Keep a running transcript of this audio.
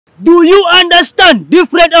Do you understand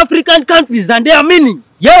different African countries and their meaning?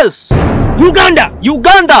 Yes. Uganda.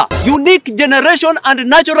 Uganda, unique generation and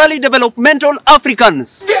naturally developmental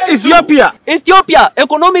Africans. Ethiopia. Ethiopia,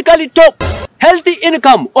 economically top, healthy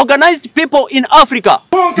income, organized people in Africa.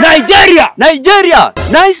 Nigeria. Nigeria,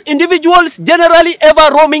 nice individuals generally ever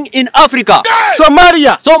roaming in Africa.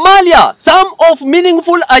 Somalia. Somalia, some of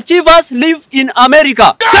meaningful achievers live in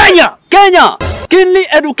America. Kenya. Kenya, keenly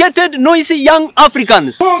educated, noisy young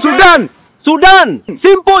Africans. Sudan. Sudan,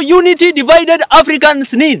 simple unity divided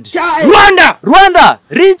Africans need. Rwanda. Rwanda,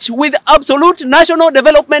 rich with absolute national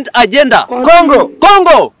development agenda. Congo.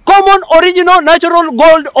 Congo, common original natural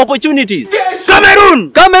gold opportunities.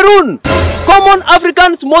 Cameroon. Cameroon, common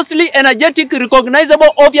Africans mostly energetic, recognizable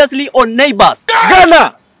obviously on neighbors.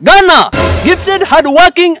 Ghana. Ghana, gifted,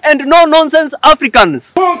 hardworking and no-nonsense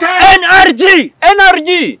Africans. NRG.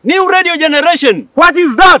 NRG, new radio generation. What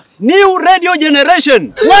is that? New radio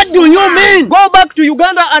generation. What do you mean? Go back to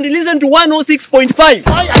Uganda and listen to 106.5.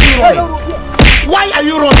 Why are you running? Why are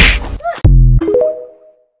you running?